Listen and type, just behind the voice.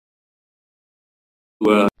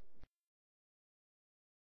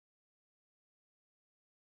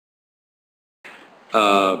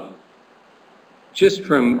uh, just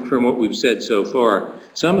from what we've said so far,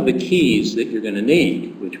 some of the keys that you're going to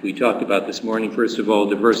need, which we talked about this morning, first of all,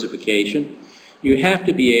 diversification. You have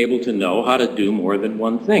to be able to know how to do more than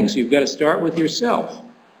one thing. So you've got to start with yourself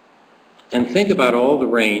and think about all the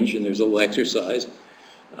range, and there's a little exercise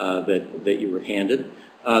that you were handed,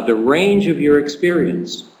 the range of your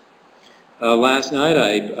experience. Last night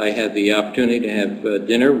I had the opportunity to have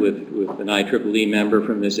dinner with an IEEE member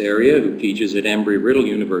from this area who teaches at Embry-Riddle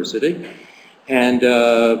University,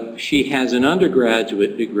 and she has an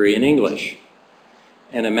undergraduate degree in English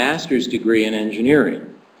and a master's degree in engineering.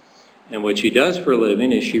 And what she does for a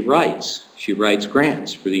living is she writes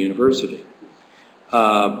grants for the university.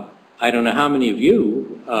 I don't know how many of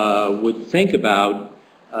you would think about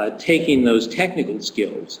taking those technical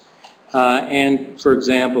skills and, for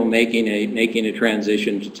example, making a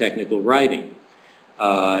transition to technical writing.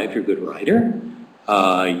 If you're a good writer,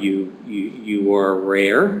 you are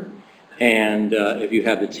rare, and if you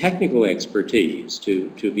have the technical expertise to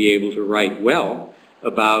be able to write well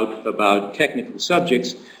about technical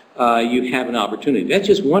subjects, you have an opportunity. That's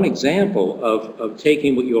just one example of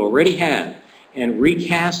taking what you already have and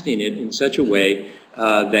recasting it in such a way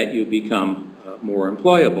that you become more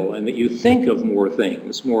employable and that you think of more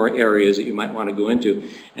things, more areas that you might want to go into.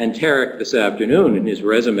 And Tarek this afternoon in his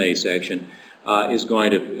resume section is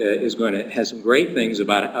going to have some great things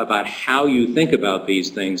about how you think about these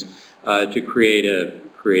things to create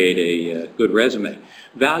a good resume.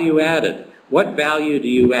 Value added. What value do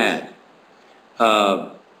you add?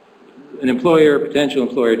 An employer, a potential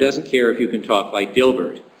employer, doesn't care if you can talk like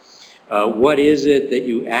Dilbert. What is it that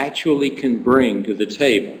you actually can bring to the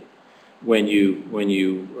table when you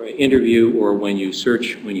interview or when you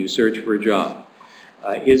search for a job?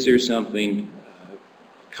 Is there something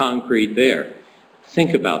concrete there?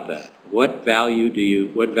 Think about that. What value do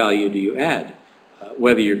you add?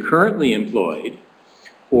 Whether you're currently employed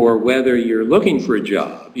or whether you're looking for a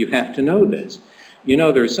job, you have to know this. You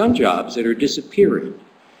know, there are some jobs that are disappearing.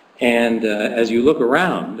 And as you look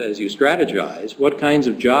around, as you strategize, what kinds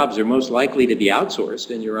of jobs are most likely to be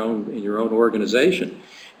outsourced in your own organization?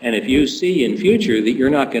 And if you see in future that you're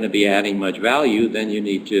not going to be adding much value, then you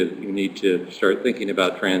need to start thinking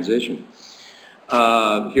about transition.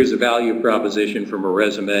 Here's a value proposition from a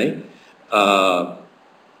resume.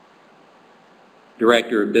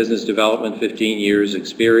 Director of Business Development, 15 years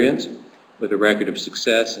experience with a record of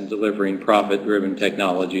success in delivering profit-driven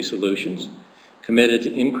technology solutions. Committed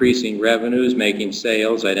to increasing revenues, making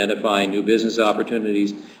sales, identifying new business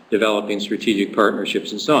opportunities, developing strategic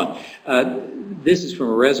partnerships, and so on. This is from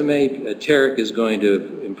a resume. Tarek is going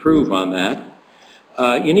to improve on that.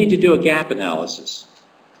 You need to do a gap analysis.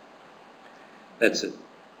 That's it.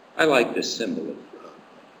 I like this symbol of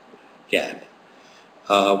gap.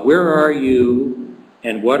 Where are you,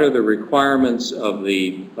 and what are the requirements of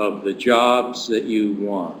the jobs that you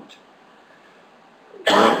want?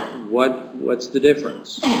 What's the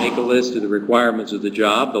difference? Make a list of the requirements of the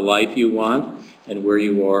job, the life you want, and where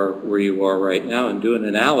you are right now, and do an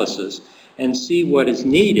analysis and see what is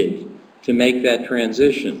needed to make that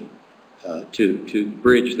transition, to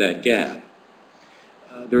bridge that gap.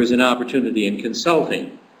 There is an opportunity in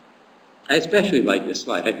consulting. I especially like this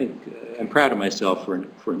slide. I think I'm proud of myself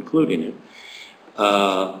for including it.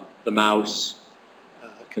 The mouse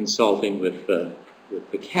consulting with the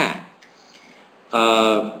cat.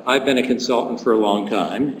 I've been a consultant for a long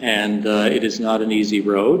time, and it is not an easy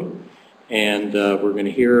road. And we're going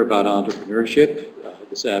to hear about entrepreneurship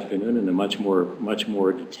this afternoon in a much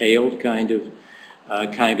more detailed kind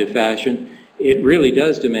of fashion. It really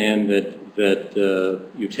does demand that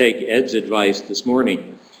you take Ed's advice this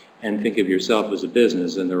morning and think of yourself as a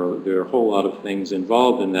business, and there are a whole lot of things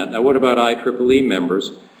involved in that. Now, what about IEEE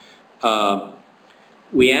members?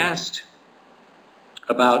 We asked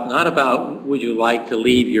not about would you like to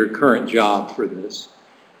leave your current job for this.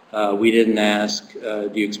 We didn't ask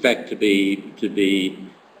do you expect to be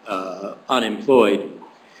unemployed.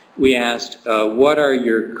 We asked what are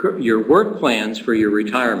your work plans for your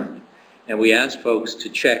retirement, and we asked folks to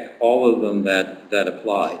check all of them that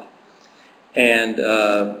applied. And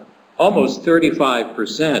almost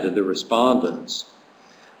 35% of the respondents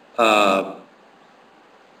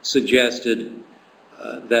suggested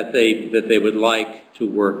that they would like to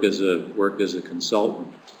work as a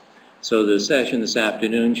consultant. So the session this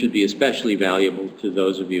afternoon should be especially valuable to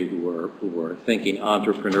those of you who are thinking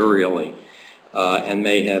entrepreneurially and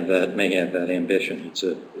may have that ambition.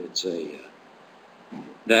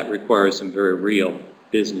 That requires some very real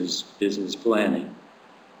business planning.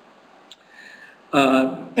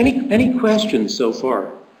 Any questions so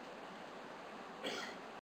far?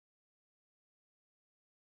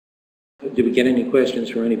 Did we get any questions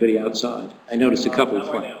from anybody outside? I noticed a couple of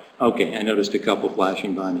okay, I noticed a couple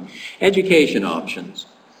flashing by me. Education options.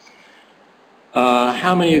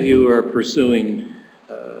 How many of you are pursuing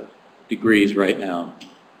degrees right now?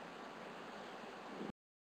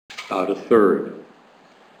 About a third.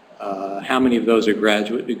 How many of those are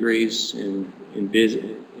graduate degrees in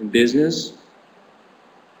business?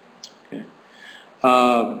 Okay.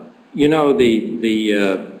 You know,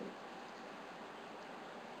 the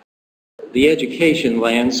education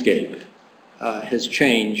landscape has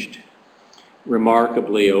changed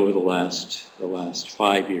remarkably over the last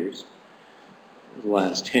 5 years, the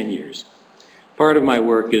last 10 years. Part of my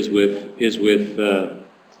work is with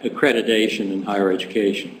accreditation in higher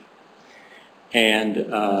education. And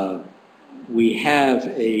we have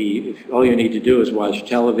all you need to do is watch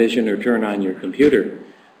television or turn on your computer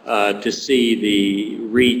to see the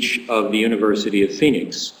reach of the University of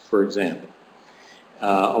Phoenix, for example,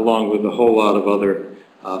 along with a whole lot of other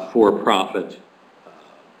for-profit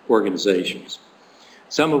organizations,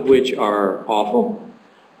 some of which are awful,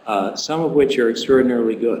 some of which are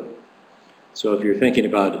extraordinarily good. So if you're thinking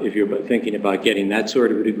about getting that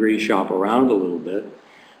sort of a degree, shop around a little bit.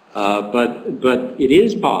 But it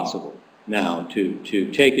is possible now to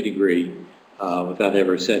take a degree without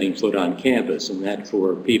ever setting foot on campus, and that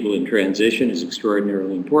for people in transition is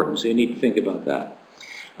extraordinarily important, so you need to think about that.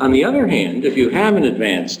 On the other hand, if you have an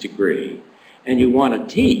advanced degree and you want to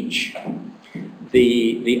teach,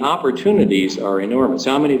 the opportunities are enormous.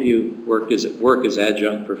 How many of you work as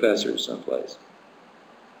adjunct professors someplace?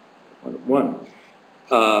 One.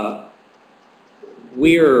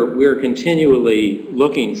 We're continually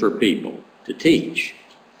looking for people to teach,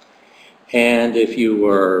 and if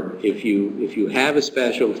you have a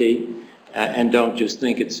specialty, and don't just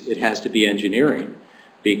think it has to be engineering,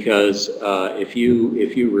 because if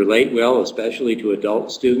you relate well, especially to adult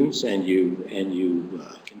students, and you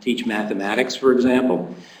can teach mathematics, for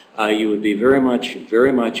example, you would be very much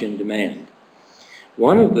in demand.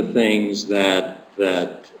 One of the things that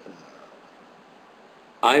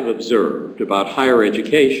I've observed about higher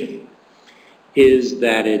education is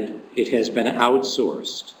that it has been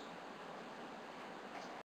outsourced.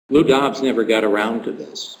 Lou Dobbs never got around to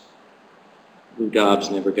this. Lou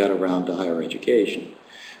Dobbs never got around to higher education.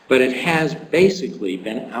 But it has basically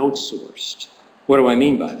been outsourced. What do I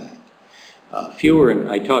mean by that?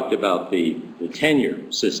 I talked about the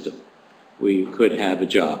tenure system. We could have a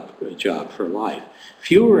job for life.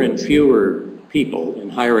 Fewer and fewer people in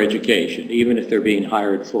higher education, even if they're being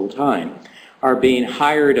hired full-time, are being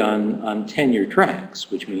hired on tenure tracks,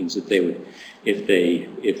 which means that they would, if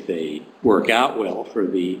they work out well for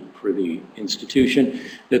the institution,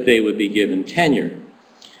 that they would be given tenure.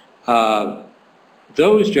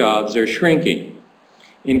 Those jobs are shrinking.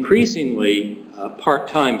 Increasingly,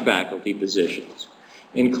 part-time faculty positions,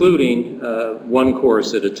 including one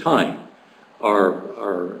course at a time,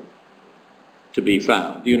 are to be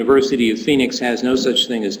found. The University of Phoenix has no such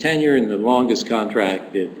thing as tenure, and the longest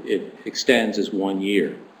contract it extends is 1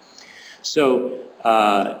 year. So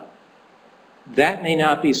that may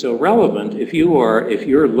not be so relevant if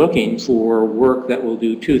you're looking for work that will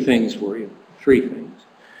do two things for you, three things.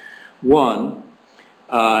 One,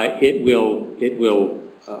 it will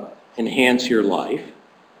enhance your life,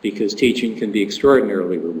 because teaching can be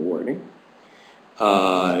extraordinarily rewarding.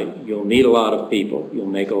 You'll meet a lot of people. You'll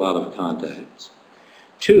make a lot of contacts.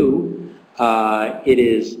 Two, it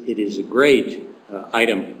is a great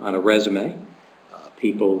item on a resume.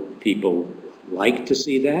 People like to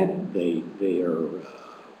see that. They are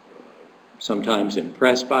sometimes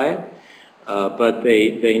impressed by it, but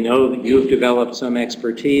they know that you've developed some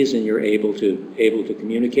expertise and you're able to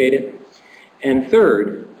communicate it. And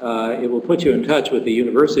third, it will put you in touch with the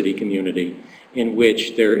university community, in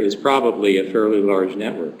which there is probably a fairly large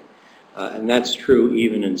network. And that's true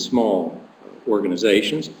even in small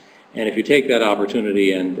organizations. And if you take that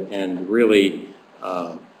opportunity and really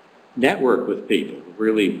network with people,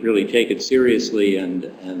 really take it seriously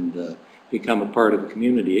and become a part of the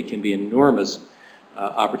community, it can be an enormous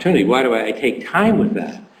opportunity. Why do I take time with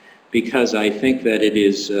that? Because I think that it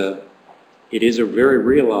is a very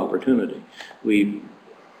real opportunity.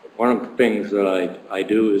 One of the things that I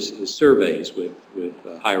do is surveys with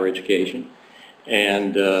higher education.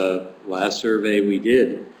 And last survey we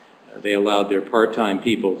did, they allowed their part-time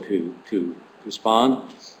people to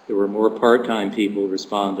respond. There were more part-time people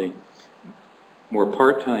responding,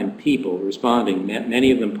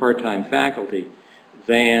 many of them part-time faculty,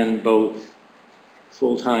 than both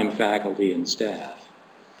full-time faculty and staff.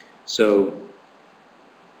 So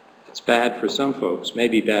It's bad for some folks,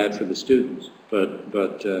 maybe bad for the students, but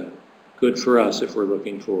good for us if we're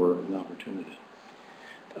looking for an opportunity.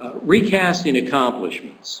 Recasting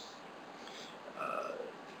accomplishments.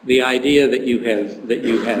 The idea that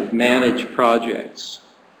you have managed projects,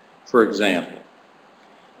 for example,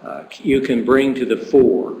 you can bring to the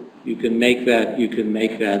fore. You can make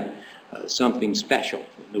that something special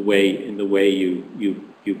in the way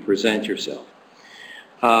you present yourself.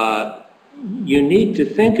 You need to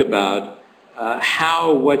think about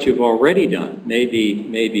how what you've already done may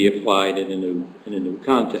be applied in a new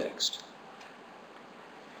context.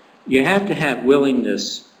 You have to have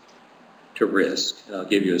willingness to risk. I'll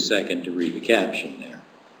give you a second to read the caption there.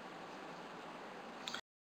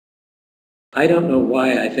 I don't know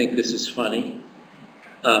why I think this is funny,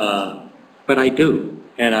 but I do.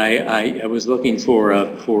 And I was looking for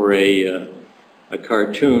a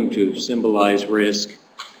cartoon to symbolize risk,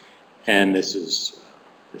 and this is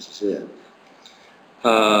it.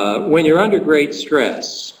 When you're under great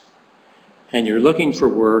stress and you're looking for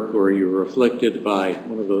work, or you're afflicted by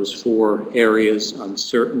one of those 4 areas: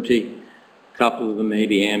 uncertainty, a couple of them may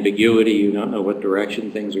be ambiguity, you don't know what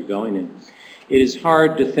direction things are going in. It is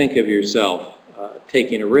hard to think of yourself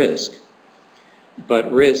taking a risk,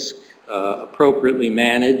 but risk appropriately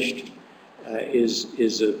managed is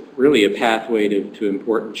really a pathway to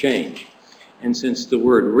important change. And since the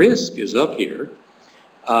word risk is up here,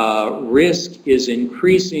 risk is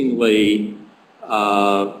increasingly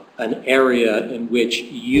an area in which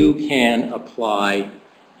you can apply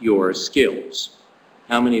your skills.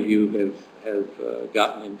 How many of you have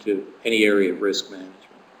gotten into any area of risk management?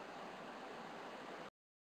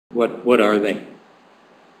 What are they?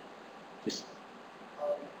 Just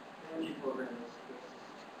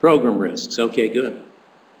program risks. Okay, good.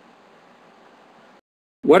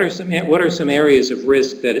 What are some areas of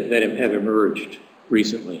risk that have emerged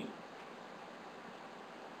recently?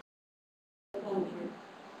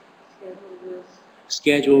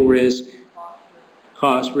 Schedule risk,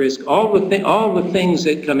 cost risk, all the things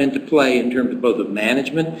that come into play in terms of both of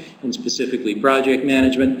management and specifically project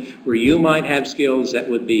management, where you might have skills that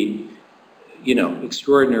would be,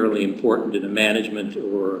 extraordinarily important in a management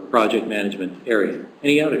or project management area.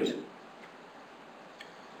 Any others?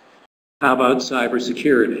 How about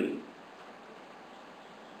cybersecurity?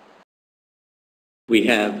 We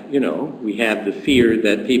have the fear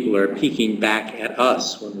that people are peeking back at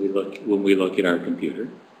us when we look at our computer.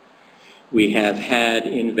 We have had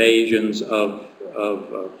invasions of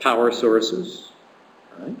power sources,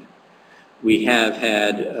 right? We have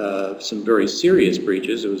had some very serious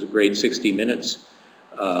breaches. It was a great 60 Minutes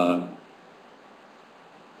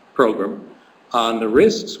program on the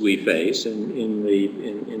risks we face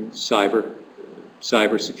in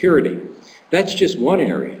cybersecurity. That's just one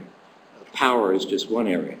area. Power is just one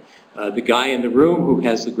area. The guy in the room who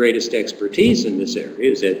has the greatest expertise in this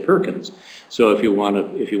area is Ed Perkins. So if you want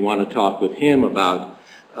to talk with him about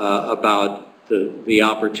the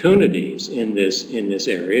opportunities in this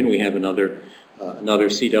area, and we have another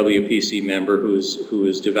CWPC member who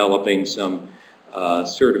is developing some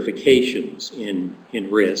certifications in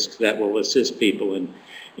risk that will assist people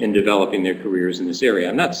in developing their careers in this area.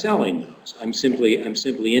 I'm not selling those. I'm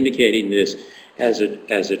simply indicating this as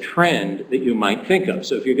a trend that you might think of.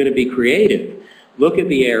 So if you're going to be creative, look at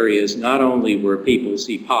the areas not only where people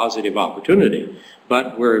see positive opportunity,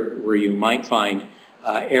 but where you might find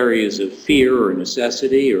areas of fear or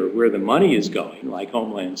necessity, or where the money is going, like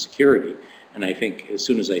Homeland Security. And I think as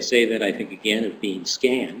soon as I say that, I think again of being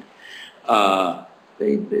scanned.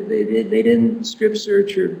 They didn't strip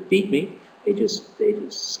search or beat me. They just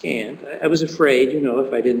scanned. I was afraid,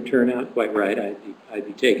 if I didn't turn out quite right, I'd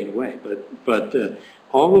be taken away. But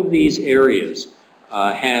all of these areas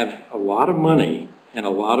have a lot of money and a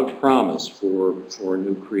lot of promise for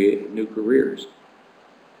new careers.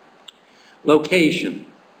 Location.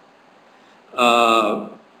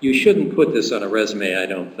 You shouldn't put this on a resume, I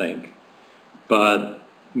don't think, but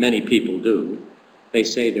many people do. They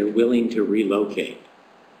say they're willing to relocate.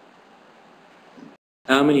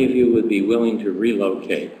 How many of you would be willing to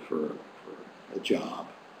relocate for a job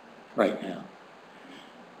right now?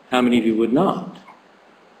 How many of you would not?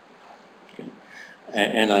 Okay.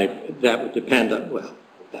 And that would depend on,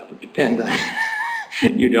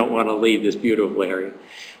 you don't want to leave this beautiful area.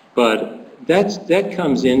 But that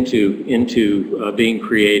comes into being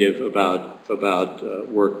creative about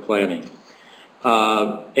work planning.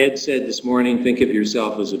 Ed said this morning, think of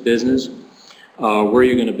yourself as a business. Where are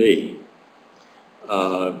you going to be?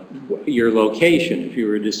 Your location, if you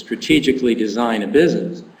were to strategically design a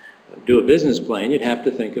business, do a business plan, you'd have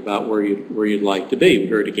to think about where you'd like to be. We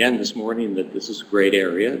heard again this morning that this is a great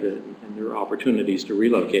area and there are opportunities to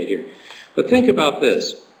relocate here. But think about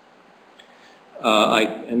this.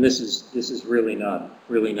 And this is really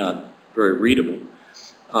not very readable.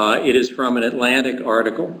 It is from an Atlantic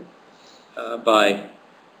article by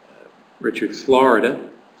Richard Florida.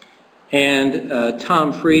 And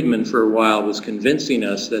Tom Friedman for a while was convincing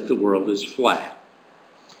us that the world is flat.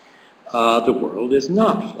 The world is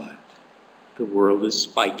not flat. The world is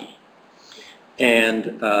spiky.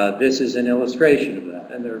 And this is an illustration of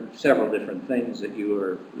that. And there are several different things that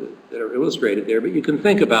are illustrated there. But you can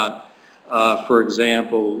think about, for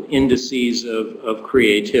example, indices of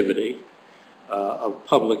creativity, of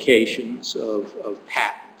publications, of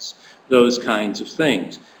patents, those kinds of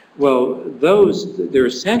things. Well, there are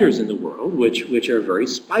centers in the world which are very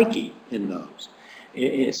spiky in those,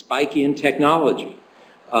 spiky in technology.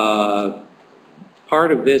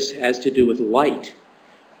 Part of this has to do with light,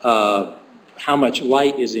 how much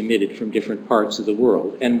light is emitted from different parts of the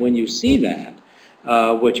world. And when you see that,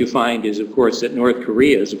 what you find is, of course, that North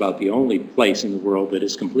Korea is about the only place in the world that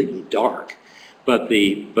is completely dark. But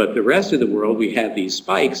the rest of the world, we have these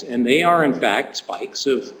spikes, and they are, in fact, spikes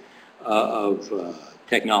of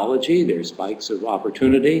technology. They're spikes of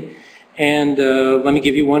opportunity. And let me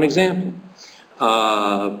give you one example.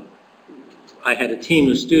 I had a team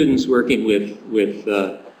of students working with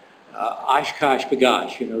Oshkosh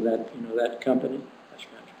B'gosh. You know that company?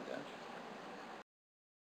 Oshkosh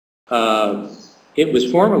B'gosh. It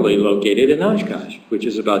was formerly located in Oshkosh, which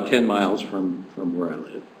is about 10 miles from where I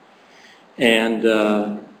live. And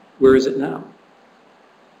where is it now?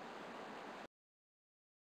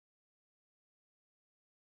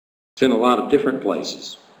 It's in a lot of different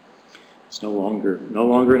places. It's no longer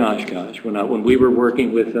in Oshkosh. When we were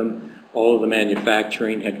working with them, all of the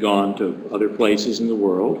manufacturing had gone to other places in the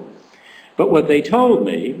world. But what they told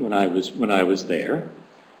me when I was there,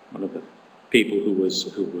 one of the people who was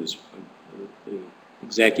the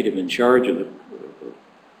executive in charge of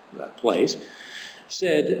that place,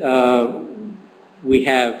 said, we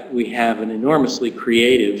have an enormously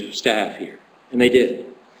creative staff here. And they did.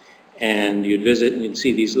 And you'd visit and you'd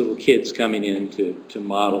see these little kids coming in to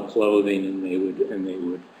model clothing, and they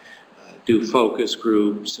would do focus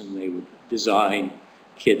groups, and they would design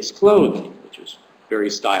kids' clothing, which was very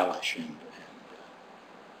stylish. And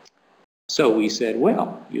so we said,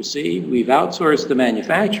 well, you see, we've outsourced the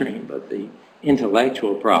manufacturing, but the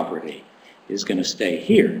intellectual property is going to stay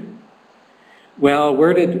here. Well,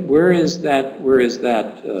 where is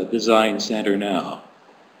that design center now?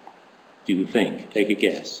 Do you think? Take a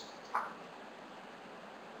guess.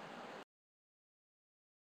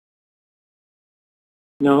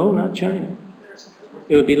 No, not China.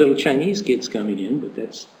 It would be little Chinese kids coming in, but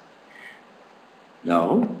that's...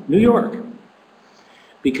 No, New York.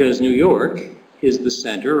 Because New York is the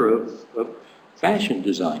center of fashion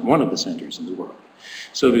design, one of the centers in the world.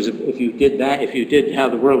 So if you did how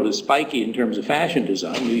the world is spiky in terms of fashion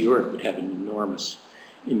design, New York would have an enormous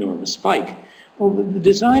spike. Well, the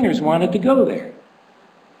designers wanted to go there.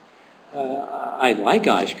 I like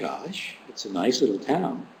Oshkosh. It's a nice little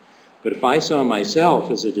town. But if I saw myself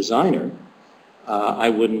as a designer, I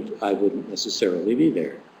wouldn't necessarily be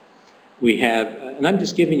there. We have, and I'm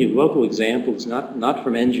just giving you local examples, not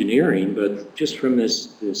from engineering, but just from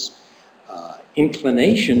this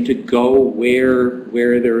inclination to go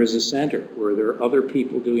where there is a center, where there are other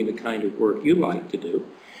people doing the kind of work you like to do.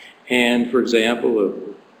 And for example, a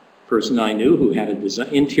person I knew who had an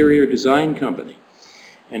interior design company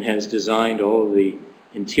and has designed all of the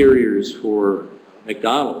interiors for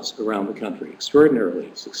McDonald's around the country,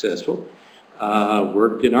 extraordinarily successful,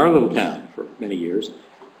 worked in our little town for many years,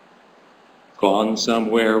 gone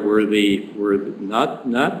somewhere where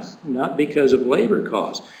not because of labor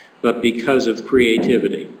costs, but because of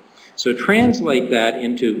creativity. So translate that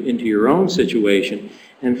into your own situation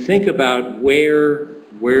and think about where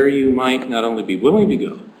you might not only be willing to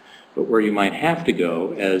go, but where you might have to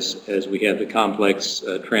go as we have the complex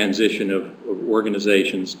transition of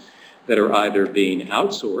organizations that are either being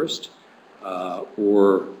outsourced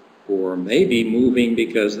or maybe moving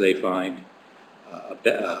because they find what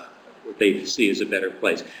they see as a better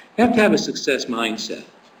place. You have to have a success mindset.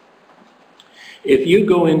 If you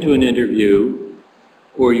go into an interview,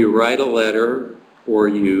 or you write a letter, or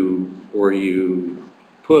you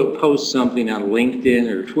post something on LinkedIn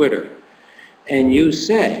or Twitter, and you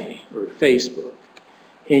say, or Facebook,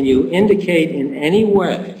 and you indicate in any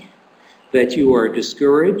way that you are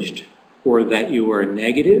discouraged, or that you are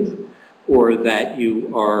negative, or that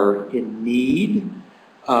you are in need,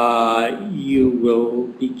 you will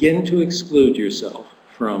begin to exclude yourself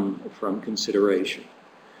from consideration.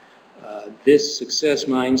 This success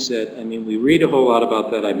mindset, I mean, we read a whole lot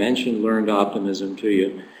about that. I mentioned learned optimism to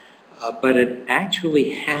you, but it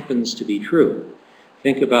actually happens to be true.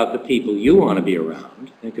 Think about the people you want to be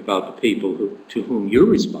around. Think about the people to whom you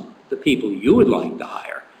respond, the people you would like to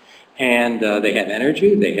hire. And they have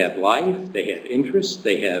energy, they have life, they have interests,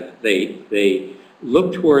 they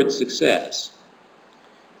look towards success.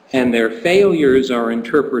 And their failures are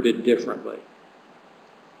interpreted differently.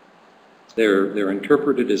 They're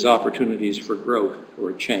interpreted as opportunities for growth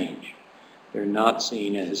or change. They're not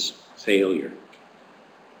seen as failure.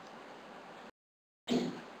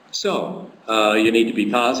 So, you need to be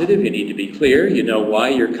positive, you need to be clear, you know why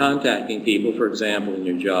you're contacting people, for example, in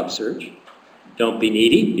your job search. Don't be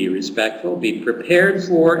needy, be respectful, be prepared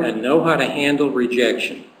for and know how to handle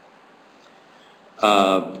rejection.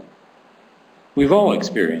 We've all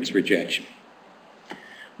experienced rejection.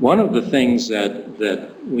 One of the things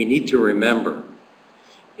that we need to remember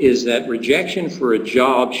is that rejection for a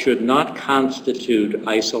job should not constitute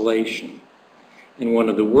isolation. And one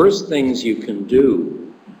of the worst things you can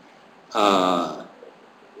do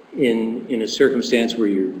in a circumstance where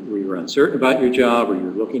you're uncertain about your job or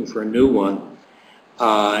you're looking for a new one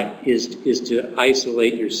is to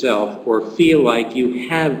isolate yourself or feel like you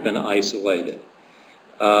have been isolated.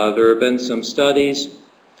 There have been some studies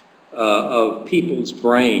of people's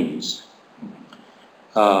brains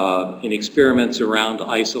in experiments around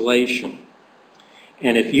isolation.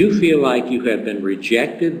 And if you feel like you have been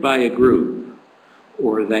rejected by a group,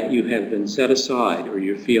 or that you have been set aside, or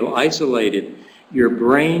you feel isolated, your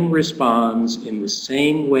brain responds in the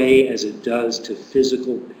same way as it does to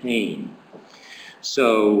physical pain.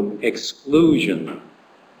 So exclusion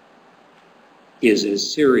is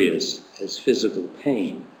as serious as physical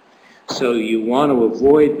pain. So you want to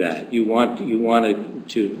avoid that. You want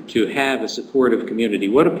to have a supportive community.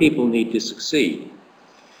 What do people need to succeed?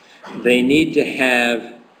 They need to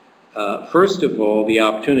have, first of all, the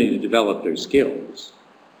opportunity to develop their skills,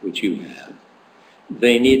 which you have.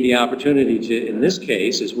 They need the opportunity to, in this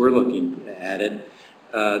case, as we're looking at it,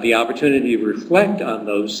 the opportunity to reflect on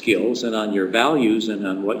those skills and on your values and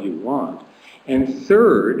on what you want. And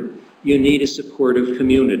third, you need a supportive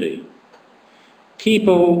community.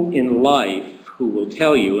 People in life who will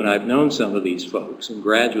tell you, and I've known some of these folks in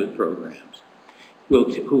graduate programs, who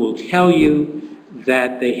will tell you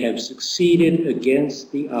that they have succeeded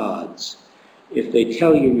against the odds. If they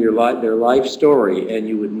tell you their life story and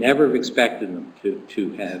you would never have expected them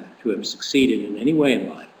to have succeeded in any way in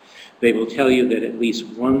life, they will tell you that at least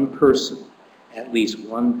one person in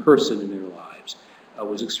their lives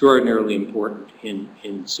was extraordinarily important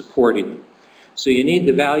in supporting them. So you need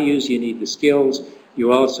the values, you need the skills,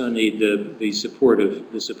 you also need the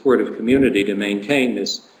supportive community to maintain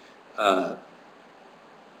this.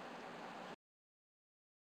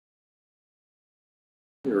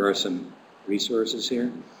 There are some resources here.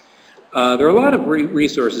 There are a lot of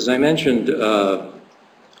resources. I mentioned the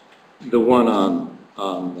one on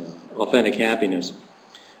authentic happiness.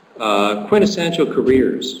 Quintessential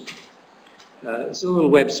Careers. It's a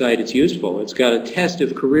little website. It's useful. It's got a test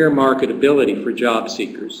of career marketability for job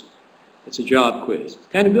seekers. It's a job quiz. It's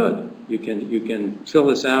kind of good. You can fill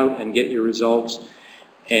this out and get your results.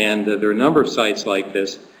 And there are a number of sites like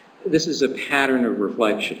this. This is a pattern of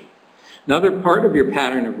reflection. Another part of your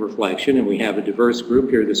pattern of reflection, and we have a diverse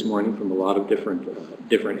group here this morning from a lot of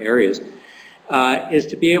different areas, is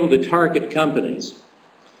to be able to target companies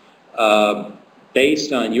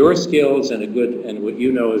based on your skills and what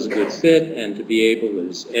you know is a good fit, and to be able,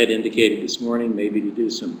 as Ed indicated this morning, maybe to do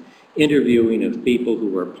some interviewing of people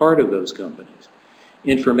who are part of those companies.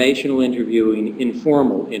 Informational interviewing,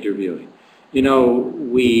 informal interviewing. You know,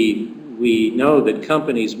 we know that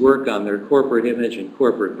companies work on their corporate image and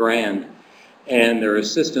corporate brand, and there are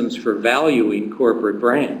systems for valuing corporate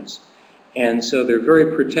brands. And so they're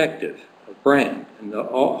very protective of brand, and a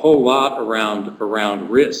whole lot around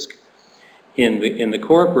risk in the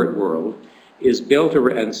corporate world is built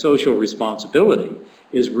around, and social responsibility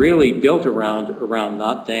is really built around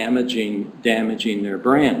not damaging their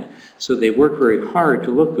brand. So they work very hard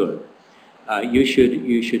to look good. You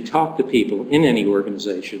should talk to people in any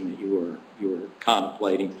organization that you are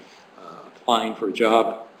contemplating applying for a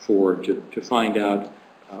job for to find out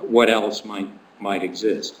what else might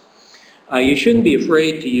exist. You shouldn't be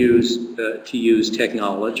afraid to use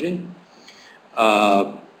technology.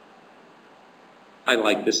 I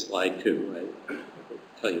like this slide too. I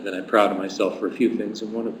tell you that I'm proud of myself for a few things,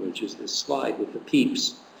 and one of which is this slide with the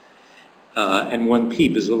peeps. And one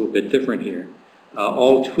peep is a little bit different here.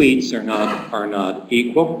 All tweets are not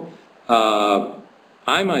equal.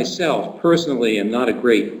 I myself personally am not a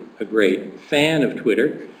great fan of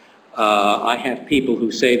Twitter. I have people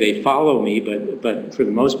who say they follow me, but for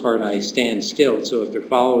the most part I stand still. So if they're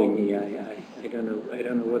following me, I don't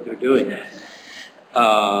know what they're doing.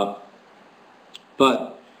 But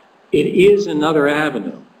it is another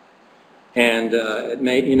avenue, and it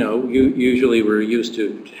may, you know, usually we're used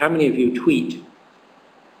to. How many of you tweet?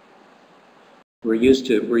 We're used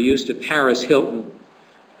to Paris Hilton.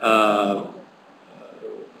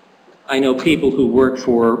 I know people who work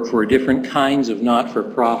for different kinds of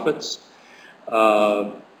not-for-profits,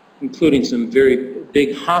 including some very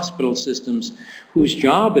big hospital systems whose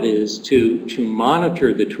job it is to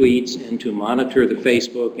monitor the tweets and to monitor the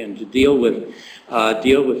Facebook and to deal with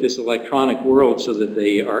this electronic world so that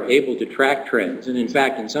they are able to track trends and in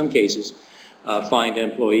fact in some cases find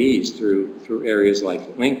employees through areas like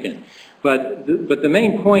LinkedIn. But the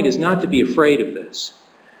main point is not to be afraid of this.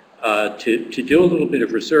 To do a little bit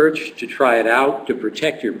of research, to try it out, to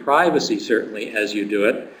protect your privacy certainly as you do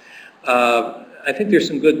it. I think there's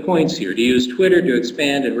some good points here. To use Twitter to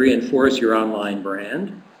expand and reinforce your online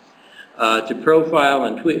brand. The profile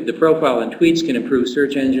and tweets can improve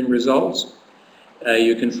search engine results.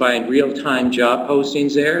 You can find real-time job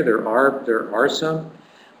postings there. There are some.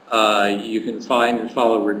 You can find and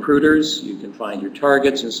follow recruiters. You can find your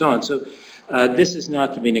targets and so on. So this is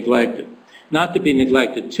not to be neglected. Not to be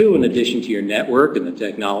neglected too, in addition to your network and the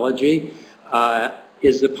technology,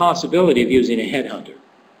 is the possibility of using a headhunter.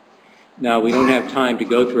 Now, we don't have time to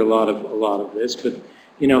go through a lot of this, but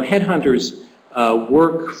you know, headhunters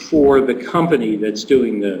work for the company that's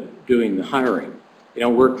doing the hiring. They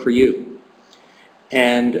don't work for you.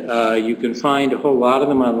 And you can find a whole lot of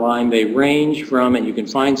them online. They range from, and you can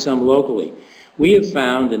find some locally. We have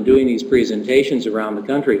found in doing these presentations around the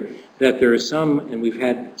country that there are some, and we've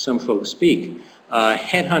had some folks speak,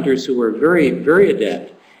 headhunters who are very, very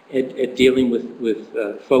adept at dealing with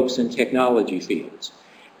folks in technology fields.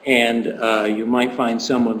 And you might find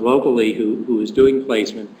someone locally who is doing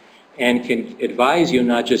placement and can advise you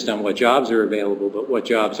not just on what jobs are available, but what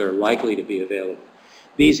jobs are likely to be available.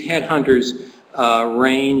 These headhunters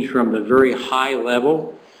range from the very high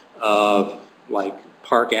level of like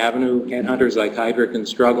Park Avenue headhunters like Heidrick and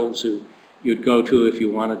Struggles, who you'd go to if you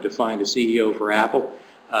wanted to find a CEO for Apple,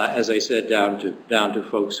 as I said, down to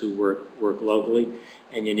folks who work locally,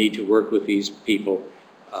 and you need to work with these people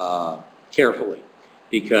carefully,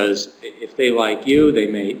 because if they like you, they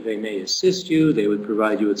may assist you, they would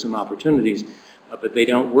provide you with some opportunities, but they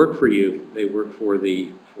don't work for you. They work for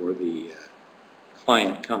the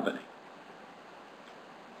client company.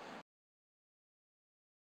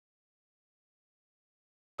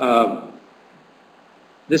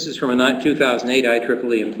 This is from a 2008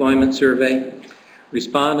 IEEE employment survey.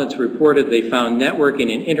 Respondents reported they found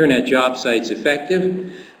networking and internet job sites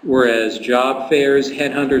effective, whereas job fairs,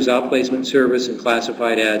 headhunters, outplacement service, and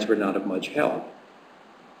classified ads were not of much help.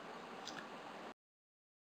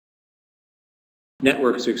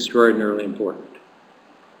 Networks are extraordinarily important.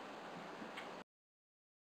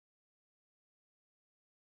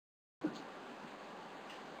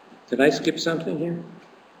 Did I skip something here?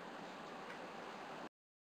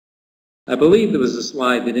 I believe there was a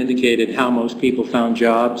slide that indicated how most people found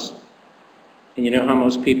jobs. And you know how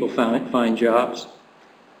most people find jobs?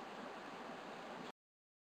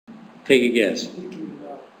 Take a guess.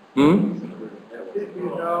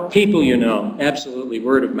 People you know, absolutely,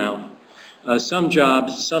 word of mouth. Some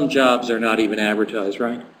jobs are not even advertised,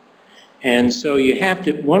 right? And so you have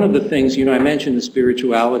to, one of the things, you know, I mentioned the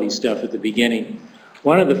spirituality stuff at the beginning.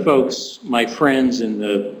 One of the folks, my friends I'm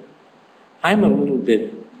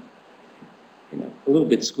a little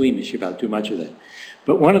bit squeamish about too much of that.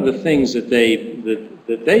 But one of the things that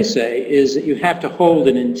they say is that you have to hold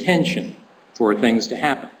an intention for things to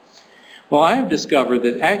happen. Well, I have discovered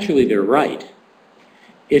that actually they're right.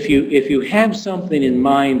 If you have something in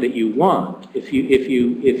mind that you want, if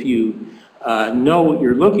you know what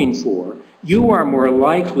you're looking for, you are more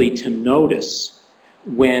likely to notice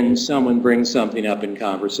when someone brings something up in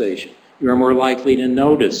conversation. You are more likely to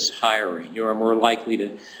notice hiring. You are more likely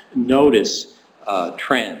to notice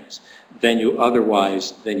trends than you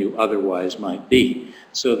otherwise might be.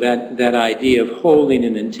 So that idea of holding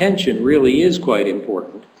an intention really is quite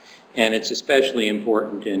important, and it's especially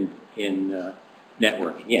important in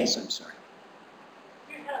networking. Yes, I'm sorry.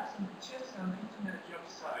 We have some tips on internet job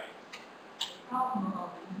sites. The problem of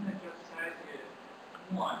the internet job site is,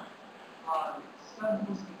 one, some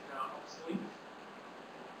postings are obsolete.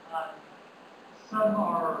 Some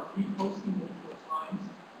are reposting multiple times.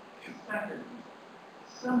 Second,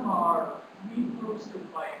 some are reposted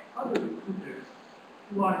by other recruiters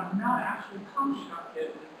who are not actually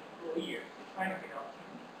constructive employees. They're trying to get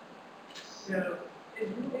opportunity. So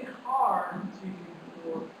it's really hard to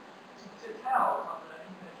tell on the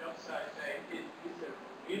internet job site that is there a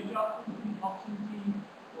real job opportunity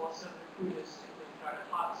or some recruiters simply try to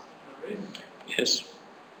hot your resume. Yes.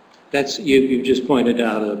 That's, you've just pointed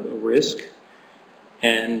out a risk,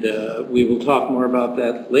 and we will talk more about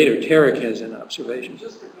that later. Tarek has an observation.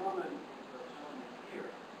 Just a comment here.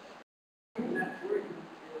 Networking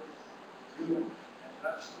is doing, and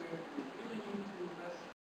that's where you really need to invest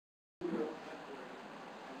in your network.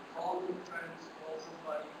 And call your friends, call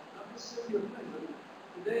somebody, not necessarily your friends, but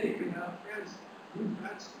today we have friends, new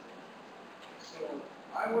friends today. So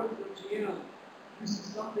I work with GM. You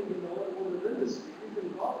see something in the automotive industry, you can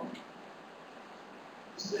call me.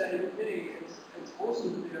 You say, hey, it's also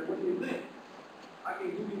there, what do you think? I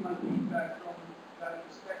can give you my feedback from that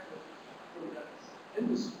perspective, from that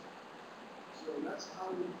industry. So that's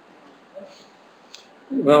how we.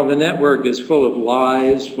 Well, the network is full of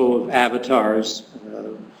lies, full of avatars,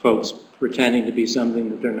 folks pretending to be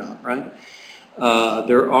something that they're not, right?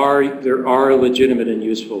 There are legitimate and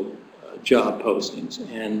useful job postings,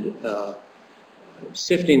 and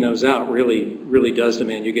sifting those out really does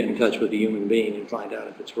demand you get in touch with a human being and find out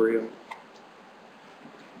if it's real.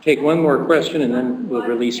 Take one more question and then we'll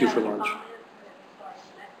release you for lunch.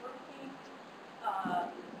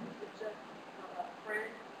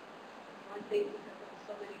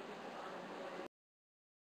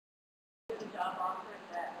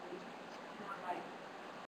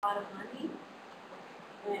 A lot of money,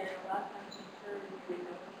 and a lot of times you turn, you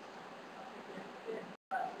know,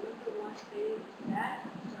 but remember once they that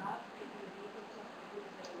job, if you need something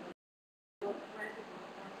who's a real friend or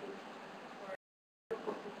something, or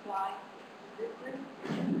to fly different,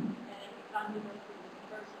 and every time you go to this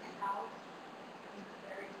person's house, he's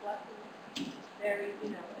very flexible, very,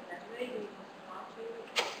 you know, and that lady was watching.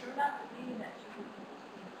 It turned out to be that she was a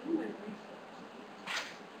human resource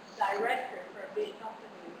director for a big company.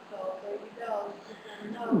 So there you go. You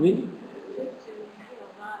never know. Just to,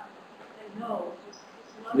 not say no. Just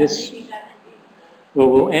Well,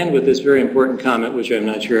 we'll end with this very important comment, which I'm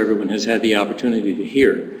not sure everyone has had the opportunity to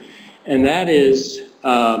hear, and that is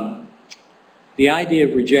the idea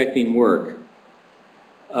of rejecting work.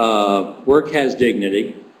 Work has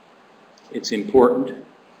dignity. It's important.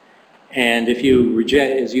 And if you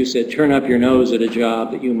reject, as you said, turn up your nose at a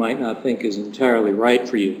job that you might not think is entirely right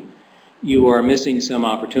for you, you are missing some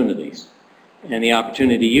opportunities. And the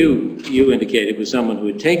opportunity you indicated was someone who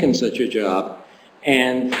had taken such a job,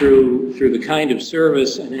 and through the kind of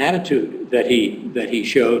service and attitude that he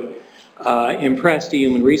showed, impressed a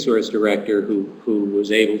human resource director who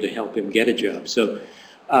was able to help him get a job. So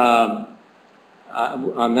on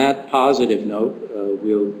that positive note,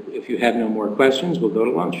 if you have no more questions, we'll go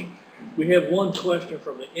to lunch. We have one question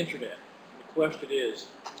from the internet. The question is,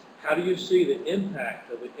 how do you see the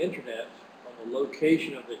impact of the internet on the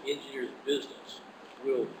location of the engineer's business?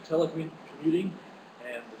 Will telecommuting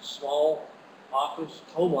and the small office,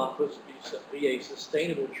 home office, be a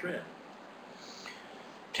sustainable trend?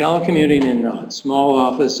 Telecommuting in a small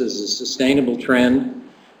office is a sustainable trend.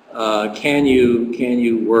 Can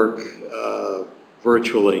you work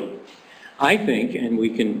virtually? I think, and we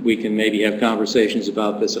can maybe have conversations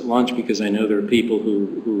about this at lunch, because I know there are people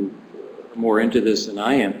who are more into this than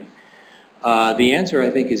I am. The answer, I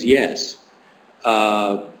think, is yes.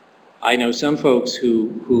 I know some folks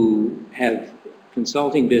who have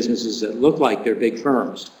consulting businesses that look like they're big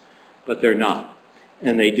firms, but they're not,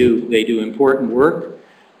 and they do important work.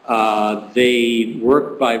 They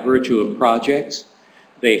work by virtue of projects.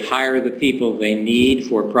 They hire the people they need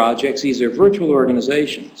for projects. These are virtual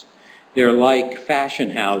organizations. They're like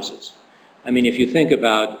fashion houses. I mean, if you think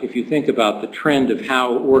about the trend of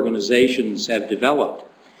how organizations have developed,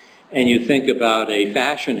 and you think about a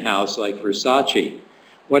fashion house like Versace,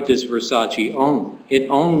 what does Versace own? It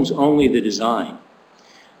owns only the design.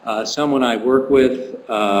 Someone I work with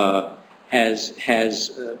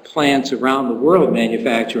has plants around the world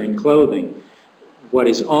manufacturing clothing. What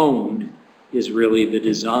is owned is really the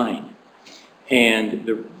design,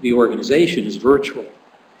 and the organization is virtual.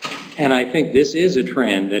 And I think this is a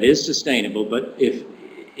trend that is sustainable, but if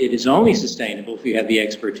it is only sustainable if you have the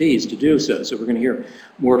expertise to do so. So we're going to hear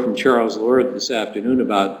more from Charles Lord this afternoon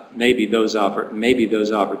about maybe those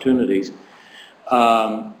opportunities.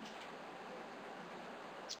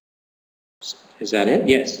 Is that it?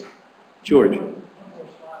 Yes. George.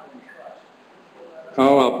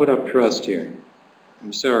 Oh, I'll put up trust here.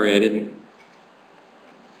 I'm sorry, I didn't.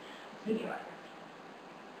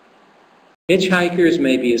 Hitchhikers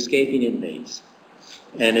may be escaping inmates.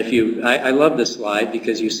 And if you, I love this slide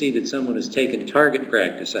because you see that someone has taken target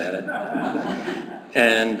practice at it.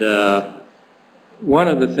 And one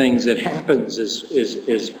of the things that happens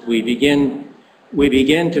is we begin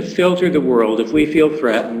to filter the world. If we feel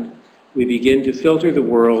threatened, we begin to filter the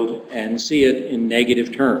world and see it in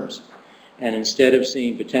negative terms. And instead of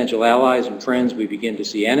seeing potential allies and friends, we begin to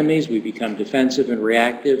see enemies. We become defensive and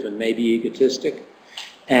reactive and maybe egotistic.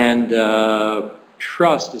 And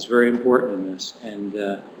trust is very important in this. And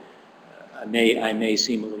I may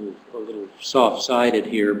seem a little soft-sided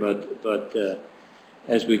here, but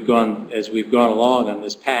as we've gone along on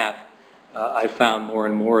this path, I found more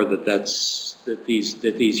and more that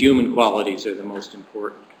these human qualities are the most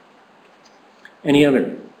important. Any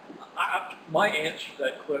other? My answer to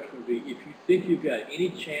that question would be, if you think you've got any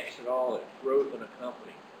chance at all at growth in a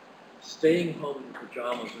company, staying home in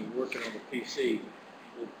pajamas and working on the PC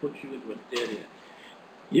will put you into a dead end.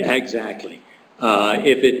 Yeah, exactly.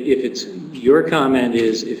 If it's your comment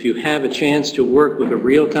is, if you have a chance to work with a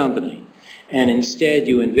real company, and instead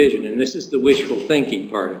you envision, and this is the wishful thinking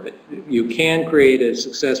part of it, you can create a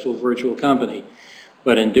successful virtual company,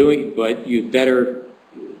 but you better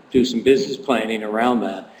do some business planning around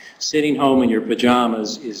that. Sitting home in your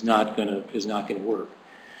pajamas is not going to work.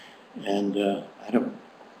 And I don't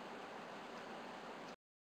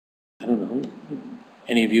know.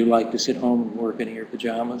 Any of you like to sit home and work in your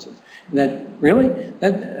pajamas? I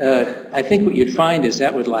think what you'd find is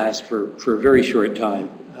that would last for a very short time.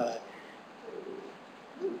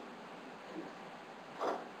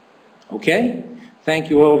 Okay, thank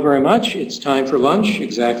you all very much. It's time for lunch,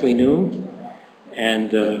 exactly noon.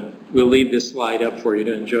 And we'll leave this slide up for you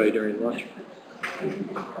to enjoy during lunch.